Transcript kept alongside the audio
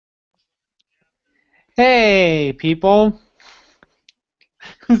Hey, people.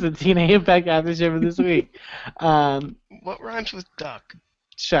 This is the TNA Impact Aftershow for this week. Um, What rhymes with duck?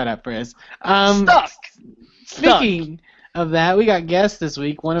 Shut up, Chris. Um, Stuck. Stuck. Speaking of that, we got guests this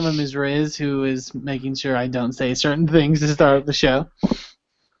week. One of them is Riz, who is making sure I don't say certain things to start the show.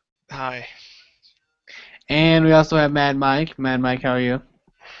 Hi. And we also have Mad Mike. Mad Mike, how are you?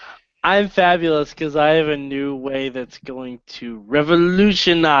 I'm fabulous because I have a new way that's going to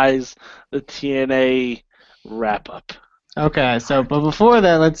revolutionize the TNA wrap up. Okay, but before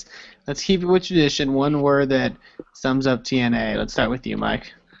that, let's keep it with tradition. One word that sums up TNA. Let's start with you,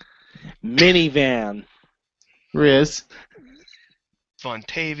 Mike. Minivan. Riz.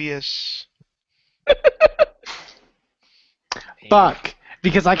 Vontavious. Fuck.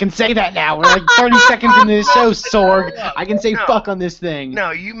 Because I can say that now. We're like 30 seconds into the show, Sorg. I can say fuck on this thing.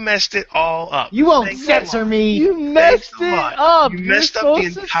 No, you messed it all up. You won't Thanks a censor lot. me. You messed a lot. it up. You You're messed up the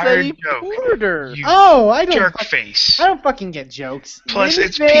supposed to entire say joke. Porter. You I don't. jerk face. I don't fucking get jokes. Plus,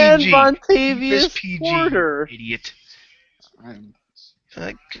 it's Minivan PG. Vontavious It's PG, Porter. idiot.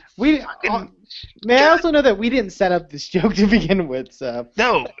 Like, We. May I also know that we didn't set up this joke to begin with, so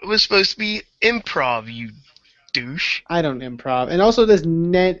no, it was supposed to be improv, you douche. I don't improv. And also, there's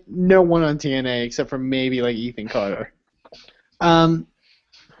no one on TNA except for maybe like Ethan Carter.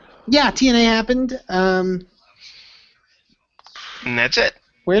 Yeah, TNA happened. And that's it.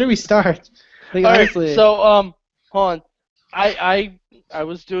 Where do we start? Like, All right, honestly, so hold on. I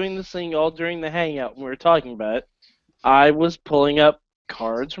was doing this thing all during the hangout when we were talking about it. I was pulling up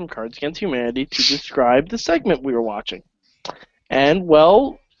cards from Cards Against Humanity to describe the segment we were watching. And,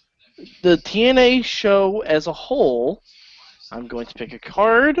 well, the TNA show as a whole, I'm going to pick a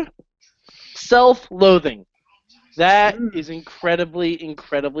card. Self-loathing. That is incredibly,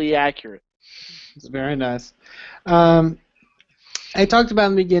 incredibly accurate. it's very nice. I talked about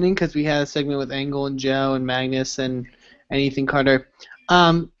in the beginning because we had a segment with Angle and Joe and Magnus and Ethan Carter.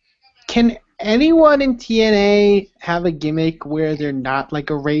 Can anyone in TNA have a gimmick where they're not like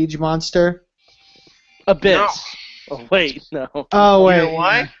a rage monster? Abyss. Oh, wait, no. Oh wait, You know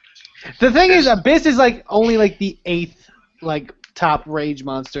why? The thing is, Abyss is like only like the 8th like top rage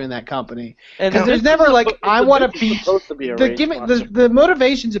monster in that company. And Because there's Abyss never is like supposed- I want to Abyss is beat supposed to be a the rage gimmick. monster. The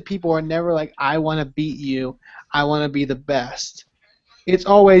motivations of people are never like I want to beat you. I want to be the best. It's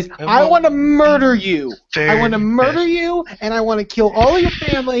always I want to murder you. I want to murder you, and I want to kill all of your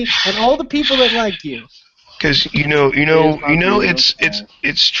family and all the people that like you. Because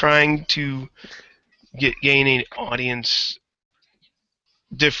it's trying to gain an audience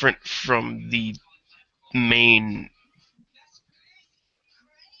different from the main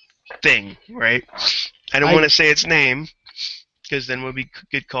thing, right? I don't want to say its name because then we'll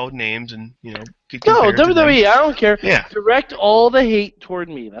get called names and get No, compared to them. WWE, I don't care. Yeah. Direct all the hate toward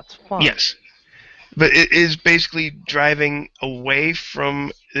me. That's fine. Yes. But it is basically driving away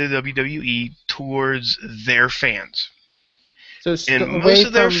from the WWE towards their fans. So And most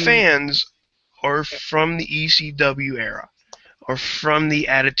of their fans are from the ECW era, or from the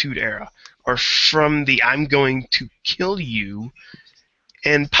Attitude era, or from the I'm going to kill you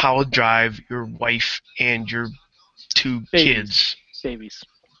and pile drive your wife and your two kids. Babies.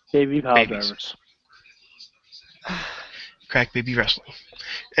 Baby power Babies. drivers. Crack baby wrestling.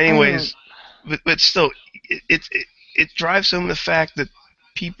 Anyways, but still, it drives home the fact that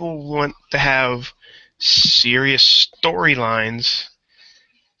people want to have serious storylines,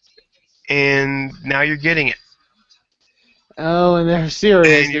 and now you're getting it. Oh, and they're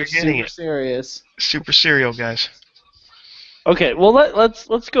serious. And you're They're getting super it. serious. Super serial, guys. Okay, well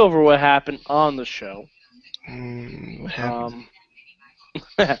let's go over what happened on the show. What happened?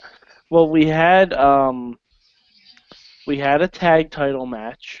 Well, we had a tag title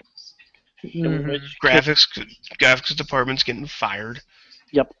match. In which Graphics department's getting fired.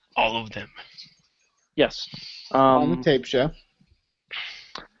 Yep. All of them. Yes. On the tape show.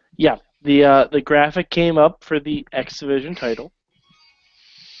 Yeah. The graphic came up for the X Division title.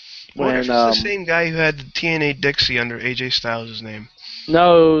 I wonder if it's the same guy who had the TNA Dixie under AJ Styles' name.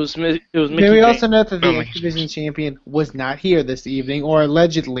 No, it was Mickey May we James. also note that the Oh, X Division champion was not here this evening, or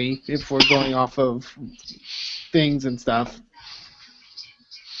allegedly, if we're going off of things and stuff.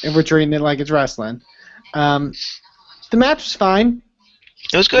 If we're treating it like it's wrestling. The match was fine.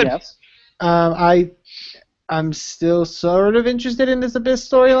 It was good. Yes. I'm still sort of interested in this Abyss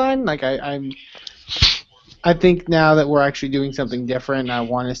storyline. Like I think now that we're actually doing something different, I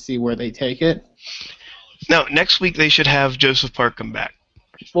want to see where they take it. Now, next week they should have Joseph Park come back.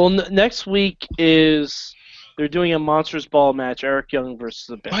 Well, next week is they're doing a Monsters Ball match, Eric Young versus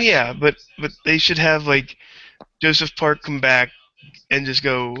Abyss. Oh yeah, but they should have like Joseph Park come back and just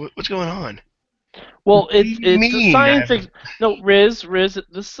go, what's going on? Well, it's a mean? science. No, Riz,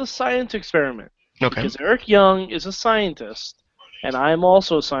 this is a science experiment. Okay. Because Eric Young is a scientist, and I'm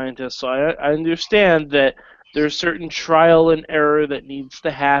also a scientist, so I understand that there's certain trial and error that needs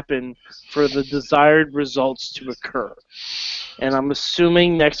to happen for the desired results to occur. And I'm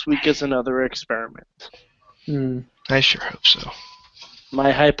assuming next week is another experiment. I sure hope so.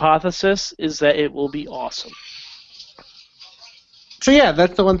 My hypothesis is that it will be awesome. So yeah,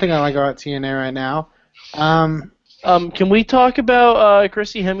 that's the one thing I like about TNA right now. Can we talk about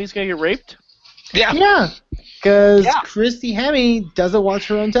Christy Hemming's gonna get raped? Yeah. Yeah, because Christy Hemme doesn't watch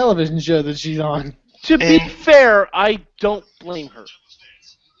her own television show that she's on. To be fair, I don't blame her.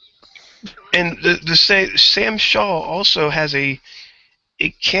 And Sam Shaw also has a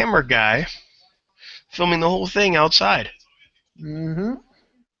camera guy filming the whole thing outside. Mm-hmm.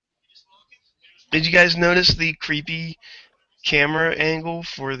 Did you guys notice the creepy camera angle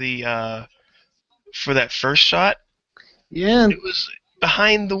for the for that first shot? Yeah. It was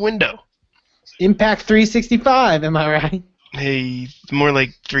behind the window. Impact 365, am I right? Hey, more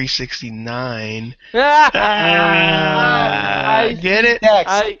like 369. I get it?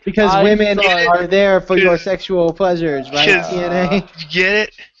 Because women are there for your sexual pleasures, right? TNA. Get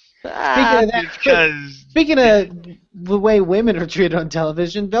it? Speaking of the way women are treated on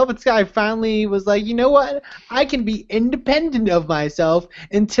television, Velvet Sky finally was like, you know what? I can be independent of myself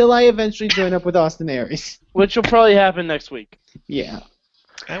until I eventually join up with Austin Aries. Which will probably happen next week. Yeah.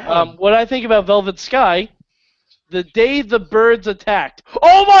 What I think about Velvet Sky, the day the birds attacked.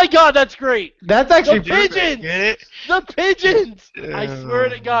 Oh my God, that's great! That's actually the pigeons. Get it? The pigeons! I swear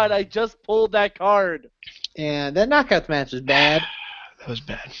to God, I just pulled that card. And that knockouts match was bad. That was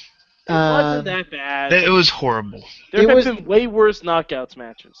bad. It wasn't that bad. It was horrible. There have been way worse knockouts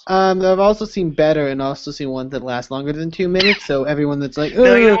matches. I've also seen better and also seen ones that last longer than 2 minutes, so everyone that's like,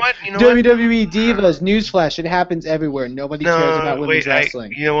 no, you know what? WWE Divas, newsflash, it happens everywhere. Nobody cares about women's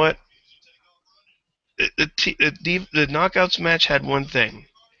wrestling. You know what? The knockouts match had one thing.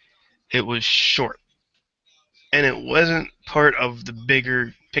 It was short. And it wasn't part of the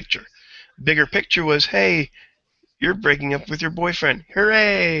bigger picture. The bigger picture was, hey, you're breaking up with your boyfriend.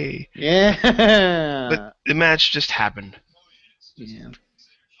 Hooray! Yeah. But the match just happened. Yeah.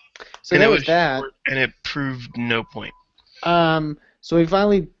 So that was that. Short, and it proved no point. So we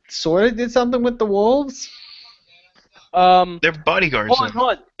finally sort of did something with the Wolves. They're bodyguards. Hold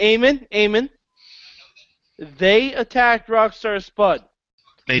on. Eamon. They attacked Rockstar Spud.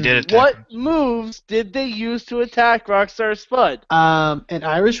 They did attack What him. moves did they use to attack Rockstar Spud? An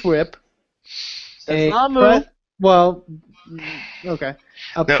Irish whip. That's not a move. Well, okay.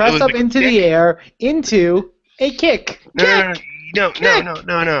 A press up into the air into a kick. No.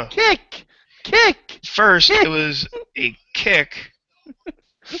 Kick. First, it was a kick,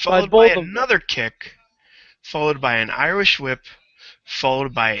 followed by another kick, followed by an Irish whip,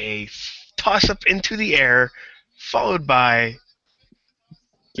 followed by a toss up into the air, followed by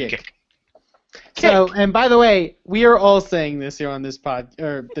kick. So, and by the way, we are all saying this here on this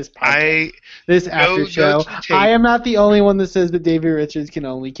podcast, this after show. I am not the only one that says that Davey Richards can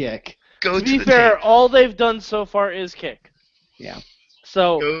only kick. To be fair, all they've done so far is kick. Yeah.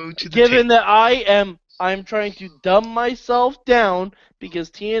 So, given that I'm trying to dumb myself down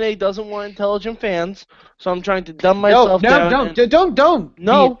because TNA doesn't want intelligent fans, so I'm trying to dumb myself down. Don't be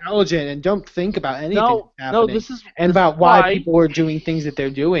intelligent and don't think about anything happening. About why people are doing things that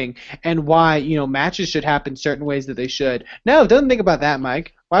they're doing and why matches should happen certain ways that they should. No, don't think about that,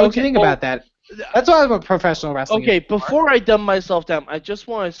 Mike. Why would you think about that? That's why I'm a professional wrestling. Okay, before I dumb myself down, I just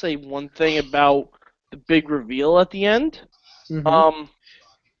want to say one thing about the big reveal at the end. Mm-hmm.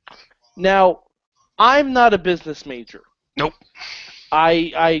 Now, I'm not a business major. Nope.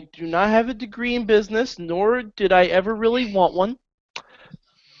 I do not have a degree in business, nor did I ever really want one.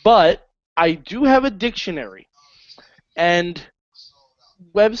 But I do have a dictionary. And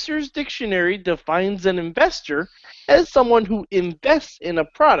Webster's Dictionary defines an investor as someone who invests in a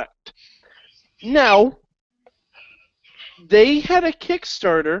product. Now, they had a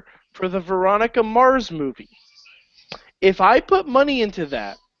Kickstarter for the Veronica Mars movie. If I put money into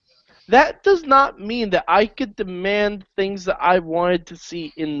that, that does not mean that I could demand things that I wanted to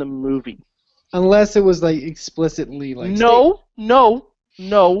see in the movie. Unless it was explicitly No.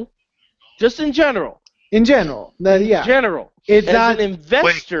 Just in general. In general. Yeah. In general. It's as not an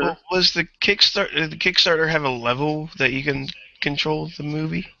investor. Wait, was the Kickstarter? Did the Kickstarter have a level that you can control the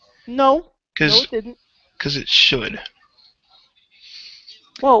movie? No. No, it didn't. Because it should.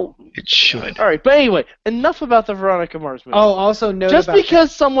 Well, it should. All right, but anyway, enough about the Veronica Mars movie. Oh, also note just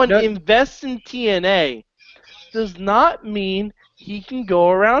because someone invests in TNA does not mean he can go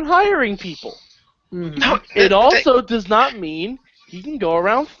around hiring people. Mhm. No, It also does not mean he can go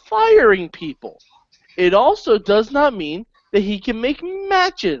around firing people. It also does not mean that he can make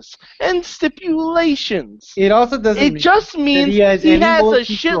matches and stipulations. It also doesn't It mean just that means he has any a more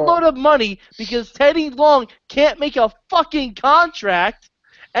shitload control. of money because Teddy Long can't make a fucking contract,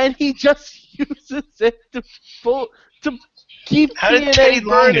 and he just uses it to keep How did Teddy TNA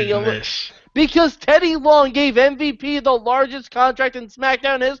Long burning. do this? Because Teddy Long gave MVP the largest contract in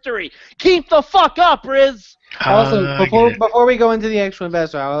SmackDown history. Keep the fuck up, Riz. Also, I get it. before we go into the actual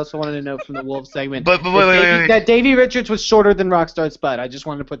investor, I also wanted to note from the Wolves segment But wait. that Davey Richards was shorter than Rockstar Spud. I just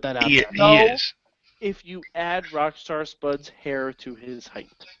wanted to put that out there. He is. If you add Rockstar Spud's hair to his height,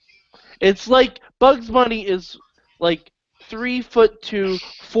 it's like Bugs Bunny is like 3'2",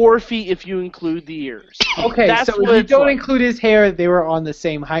 4 feet if you include the ears. Okay, That's so what if you it's don't like. include his hair, they were on the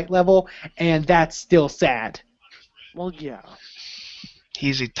same height level, and that's still sad. Well, yeah.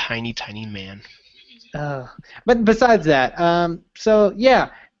 He's a tiny, tiny man. But besides that, so yeah,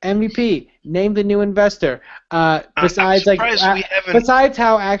 MVP, name the new investor. Besides I'm surprised we haven't. besides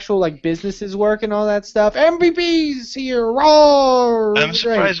how actual like businesses work and all that stuff, MVP's here. Roar! I'm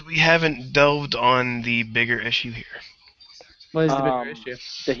surprised we haven't delved on the bigger issue here. What is the bigger issue?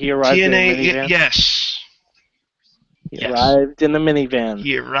 That he arrived in a minivan. Yes. He arrived in a minivan.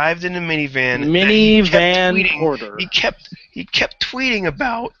 He arrived in a minivan. Minivan porter. He kept tweeting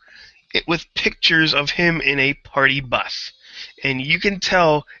about it with pictures of him in a party bus, and you can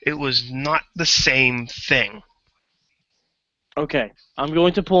tell it was not the same thing. Okay, I'm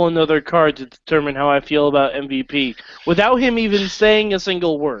going to pull another card to determine how I feel about MVP without him even saying a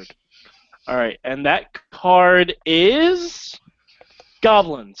single word. All right, and that card is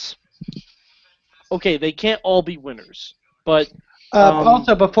Goblins. Okay, they can't all be winners, but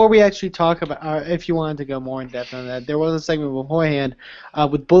also, before we actually talk about, if you wanted to go more in depth on that, there was a segment beforehand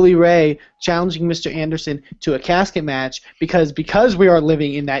with Bully Ray challenging Mr. Anderson to a casket match because we are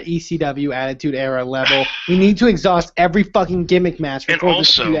living in that ECW Attitude Era level. We need to exhaust every fucking gimmick match before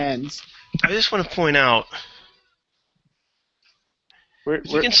this feud ends. I just want to point out,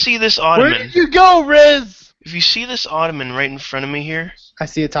 you can see this Where ottoman. did you go, Riz? If you see this ottoman right in front of me here, I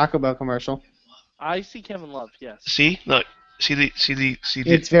see a Taco Bell commercial. I see Kevin Love. Yes. see, look. See the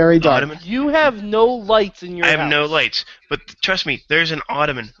It's very dark. ottoman? You have no lights in your house. I have no lights, but trust me, there's an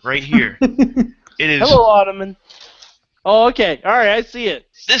ottoman right here. It is Hello, Ottoman. Oh, okay. All right, I see it.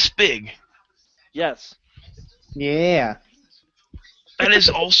 this big. Yes. Yeah. That is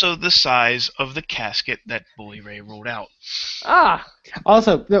also the size of the casket that Bully Ray rolled out. Ah.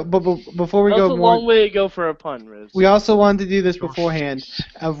 Also, before we That's go a more, long way to go for a pun, Riz. we also wanted to do this beforehand,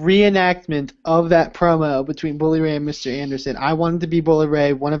 a reenactment of that promo between Bully Ray and Mr. Anderson. I wanted to be Bully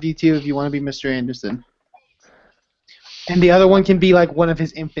Ray, one of you two if you want to be Mr. Anderson. And the other one can be like one of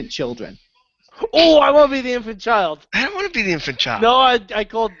his infant children. Oh, I want to be the infant child. I don't want to be the infant child. No, I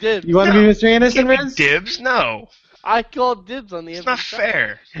called dibs. You want to be Mr. Anderson, Can't be Riz? dibs? No. I called dibs on the It's infant not child.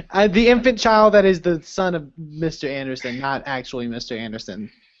 fair. The infant child that is the son of Mr. Anderson, not actually Mr. Anderson.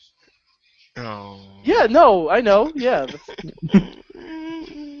 Oh. Yeah, no, I know. Yeah.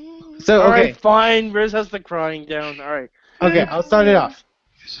 So, All okay. right, fine. Riz has the crying down. All right. Okay, I'll start it off.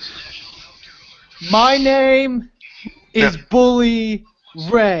 My name is Bully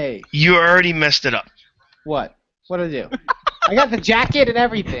Ray. You already messed it up. What? What'd I do? I got the jacket and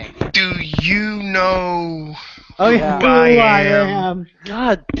everything. Do you know Oh, Yeah. who I I am? am.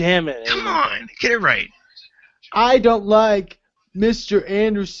 God damn it. Come on, get it right. I don't like Mr.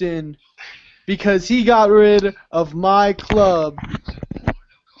 Anderson because he got rid of my club.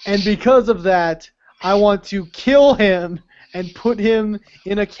 And because of that, I want to kill him and put him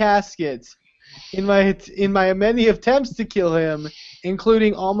in a casket. In my many attempts to kill him,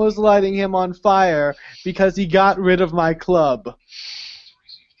 including almost lighting him on fire because he got rid of my club.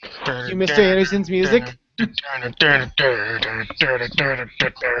 Cue Mr. Anderson's music.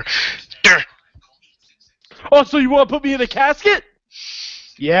 Oh, so you want to put me in a casket?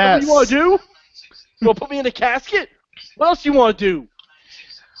 Yes. What you want to do? You want to put me in a casket? What else you want to do?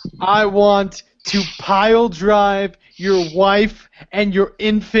 I want to pile drive your wife and your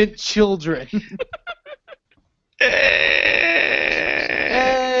infant children.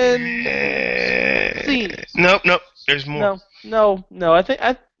 And scene. Nope. There's more. No. I think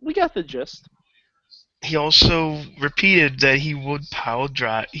we got the gist. He also repeated that he would pile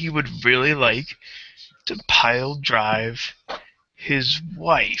drive. He would really like to pile drive his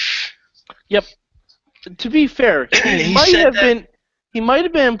wife. Yep. To be fair, He he might said have that- been. He might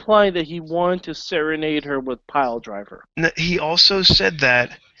have been implying that he wanted to serenade her with pile driver. He also said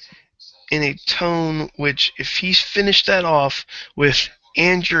that in a tone which, if he's finished that off with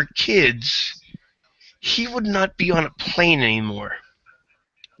 "and your kids," he would not be on a plane anymore.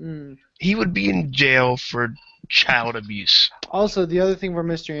 Mm. He would be in jail for child abuse. Also, the other thing for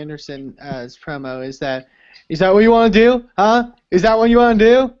Mr. Anderson's promo is that what you want to do? Huh? Is that what you want to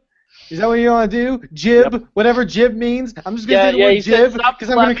do? Is that what you want to do? Jib, Yep. whatever jib means. I'm just gonna say the he word said, jib "Stop because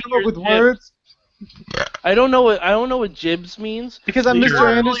I'm gonna flapping come up your with jib." words. I don't know what jibs means. Because I'm You're Mr.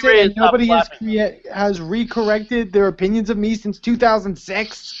 really Anderson ready to and stop nobody flapping. has recorrected their opinions of me since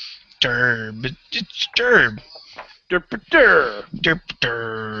 2006. Derb. It's derb. Derp-a-der. Derp.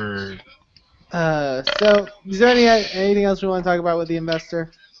 Derb. So is there anything else we want to talk about with the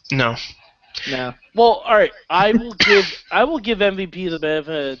investor? No. No. Well, all right. I will give MVP the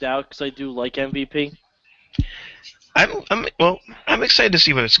benefit of the doubt because I do like MVP. I'm excited to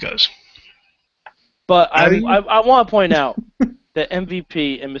see where this goes. But I Are you? want to point out that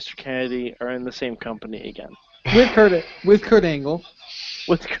MVP and Mr. Kennedy are in the same company again With Kurt Angle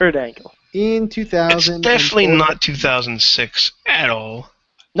with Kurt Angle. in It's 2000. definitely not 2006 at all.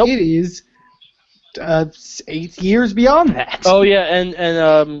 Nope. It is 8 years beyond that. Oh yeah,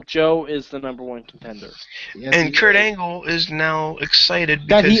 and Joe is the #1 contender. Yes, And he Kurt is. Angle is now excited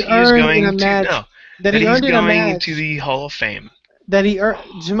That because he he is earned going in a match. to That he he's earned in a going match. to the Hall of Fame. That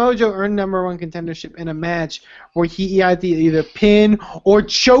Samoa earned #1 contendership in a match where he had to either pin or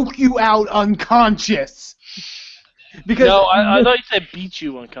choke you out unconscious. Because No, I thought you said beat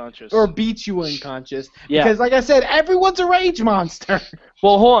you unconscious. or beat you unconscious. Yeah. Because like I said, everyone's a rage monster.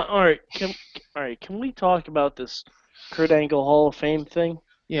 Well, hold on. All right. Can we talk about this Kurt Angle Hall of Fame thing?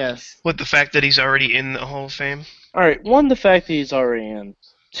 Yes. With the fact that he's already in the Hall of Fame. All right. One, the fact that he's already in.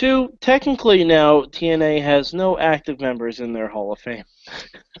 Two, technically now TNA has no active members in their Hall of Fame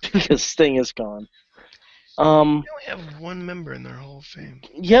because Sting is gone. They only have one member in their Hall of Fame.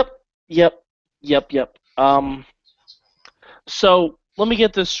 Yep. So let me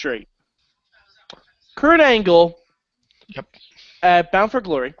get this straight. Kurt Angle. Yep. At Bound for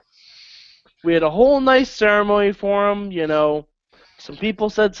Glory, we had a whole nice ceremony for him. You know, some people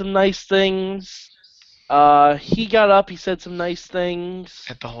said some nice things. He got up. He said some nice things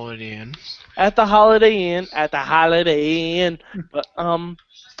At the Holiday Inn. at the Holiday Inn. But and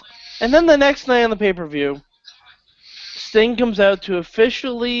then the next night on the pay-per-view, Sting comes out to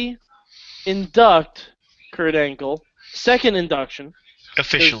officially induct Kurt Angle. Second induction.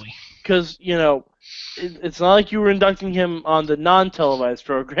 Officially. Because, you know, it's not like you were inducting him on the non-televised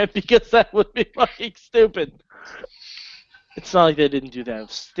program because that would be fucking stupid. It's not like they didn't do that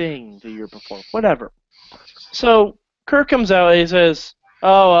with Sting the year before. Whatever. So, Kurt comes out and he says,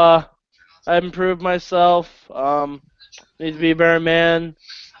 I've improved myself. Need to be a better man.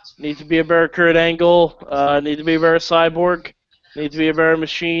 Need to be a better Kurt Angle. Need to be a better Cyborg. Need to be a better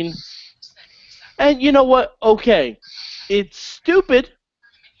machine. And you know what? Okay. It's stupid,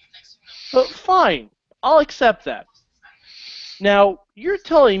 but fine. I'll accept that. Now, you're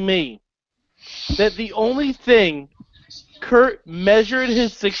telling me that the only thing Kurt measured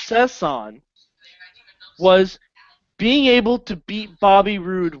his success on was being able to beat Bobby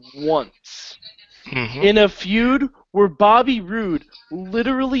Roode once. Mm-hmm. In a feud where Bobby Roode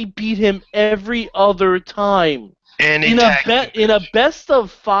literally beat him every other time. And In a best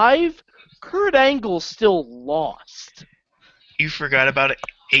of 5, Kurt Angle still lost. You forgot about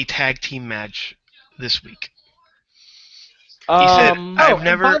a tag team match this week. He said, and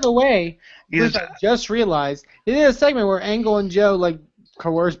by the way, Bruce, I just realized they did a segment where Angle and Joe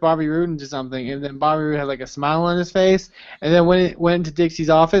coerced Bobby Roode into something, and then Bobby Roode had a smile on his face, and then when it went into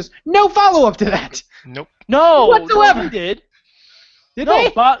Dixie's office, no follow up to that. Nope. No, whatsoever. No, they did. Did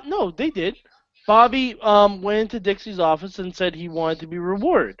they? No, they did. Bobby went into Dixie's office and said he wanted to be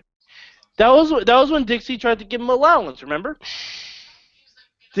rewarded. That was when Dixie tried to give him allowance. Remember?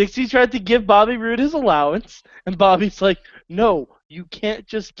 Dixie tried to give Bobby Roode his allowance, and Bobby's like, "No, you can't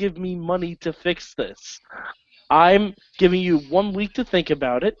just give me money to fix this. I'm giving you 1 week to think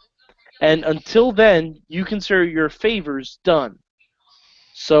about it, and until then, you consider your favors done."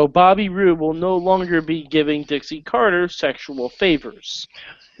 So Bobby Roode will no longer be giving Dixie Carter sexual favors.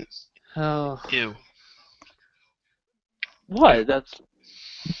 Oh. Ew. What? That's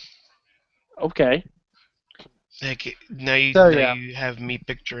okay. Like, now you have me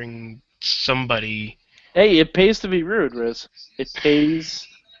picturing somebody. Hey, it pays to be rude, Riz. It pays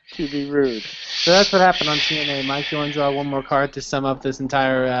to be rude. So that's what happened on TNA. Mike, you want to draw one more card to sum up this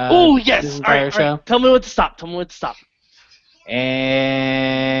entire Oh yes! this entire show? All right. Tell me when to stop.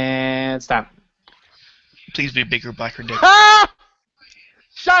 And stop. Please be bigger, blacker dick. Ah!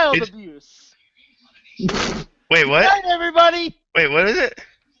 Child abuse. Wait, what? Good night, everybody. Wait, what is it?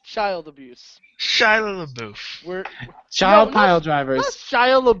 Child abuse. Shia LaBeouf. Child pile drivers. Not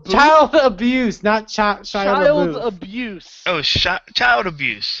Shia LaBeouf. Child abuse, not Shia Child LaBeouf. abuse. Oh, child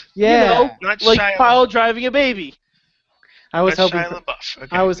abuse. Yeah. You know, Not like Shia pile driving a baby. I was Not hoping Shia for, LaBeouf.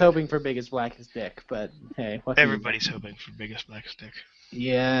 Okay. I was hoping for biggest blackest dick, but hey, what can you do? Everybody's hoping for biggest blackest dick.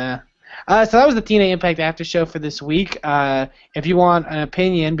 Yeah. So that was the TNA Impact After Show for this week. If you want an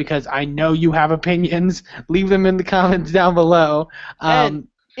opinion, because I know you have opinions, leave them in the comments down below. And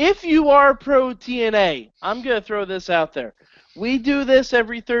if you are pro TNA, I'm going to throw this out there. We do this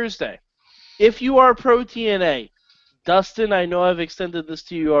every Thursday. If you are pro TNA, Dustin, I know I've extended this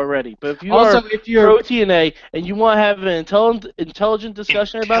to you already, but if you also, are if you're pro TNA and you want to have an intelligent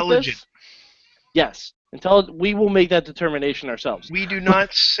discussion about this, yes, we will make that determination ourselves. We do not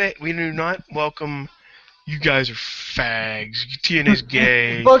welcome. You guys are fags. TNA's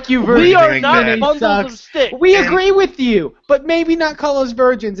gay. Fuck you, virgins. We are like not that. bundles of sticks. We agree with you, but maybe not call us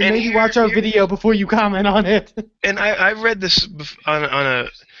virgins, and maybe watch our here- video before you comment on it. And I read this on a.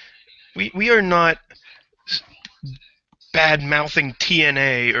 We are not bad mouthing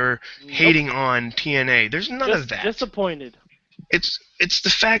TNA or hating on TNA. There's none of that. Disappointed. It's the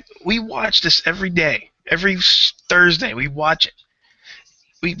fact we watch this every day. Every Thursday we watch it.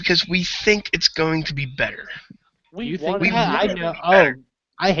 Because we think it's going to be better. You think want it that? I to be know. better. Oh,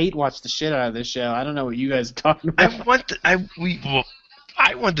 I hate watch the shit out of this show. I don't know what you guys are talking about.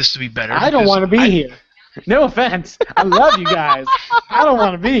 I want this to be better. I don't want to be here. No offense. I love you guys. I don't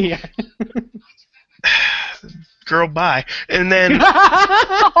want to be here. Girl, bye. And then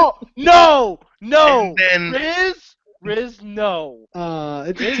No. And then Riz, no.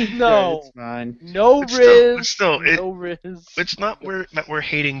 It's a t-shirt. no. It's fine. No But Riz. still, no Riz. it's not that we're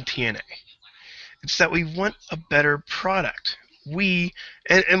hating TNA. It's that we want a better product.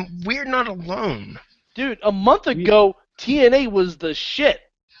 And we're not alone. Dude, a month ago, TNA was the shit.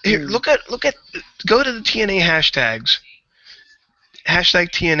 Here, go to the TNA hashtags. Hashtag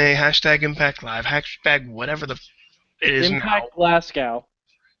TNA, hashtag Impact Live, hashtag whatever it is Impact now. Glasgow.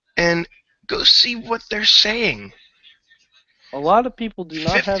 And go see what they're saying. A lot of people do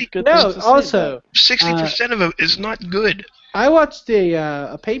not have good No, things to say also, 60% of it is not good. I watched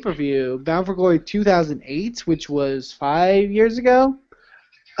a pay-per-view, Bound for Glory 2008, which was 5 years ago.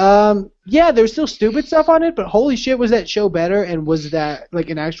 Yeah, there's still stupid stuff on it, but holy shit, was that show better, and was that like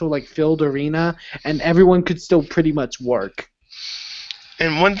an actual like filled arena, and everyone could still pretty much work.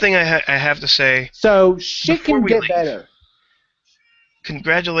 And one thing I have to say, So shit Before can we get leave. better.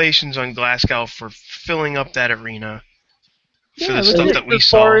 congratulations on Glasgow for filling up that arena. For Yeah, the it stuff was that we as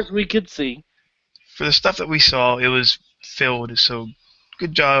saw. far as we could see. For the stuff that we saw, it was filled. So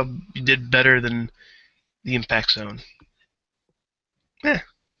good job. You did better than the Impact Zone.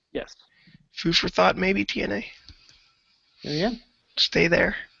 Yes. Food for thought, maybe, TNA. Yeah. Stay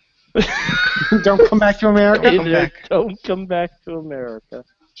there. Don't come back to America. Come back. Don't come back to America.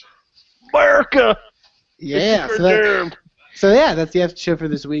 America! Yeah. It's So, your germ. so yeah, that's the after show for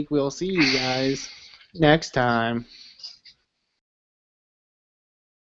this week. We'll see you guys next time.